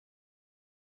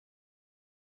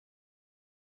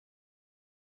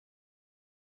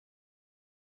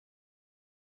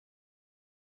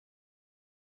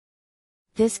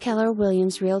This Keller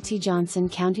Williams Realty Johnson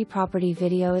County property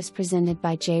video is presented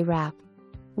by J. Rapp.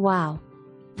 Wow!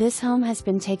 This home has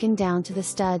been taken down to the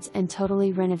studs and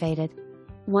totally renovated.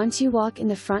 Once you walk in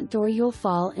the front door, you'll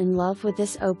fall in love with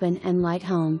this open and light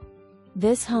home.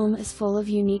 This home is full of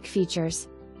unique features.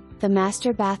 The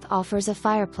master bath offers a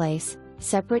fireplace,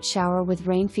 separate shower with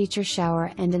rain feature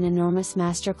shower, and an enormous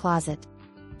master closet.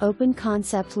 Open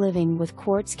concept living with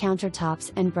quartz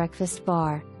countertops and breakfast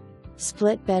bar.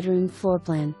 Split bedroom floor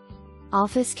plan.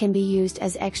 Office can be used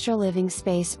as extra living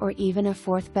space or even a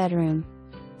fourth bedroom.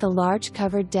 The large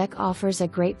covered deck offers a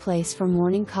great place for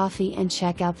morning coffee, and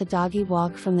check out the doggy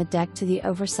walk from the deck to the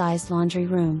oversized laundry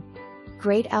room.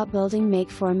 Great outbuilding make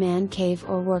for a man cave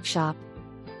or workshop.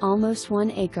 Almost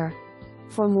 1 acre.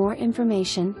 For more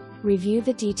information, review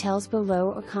the details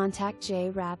below or contact J.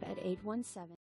 Rapp at 817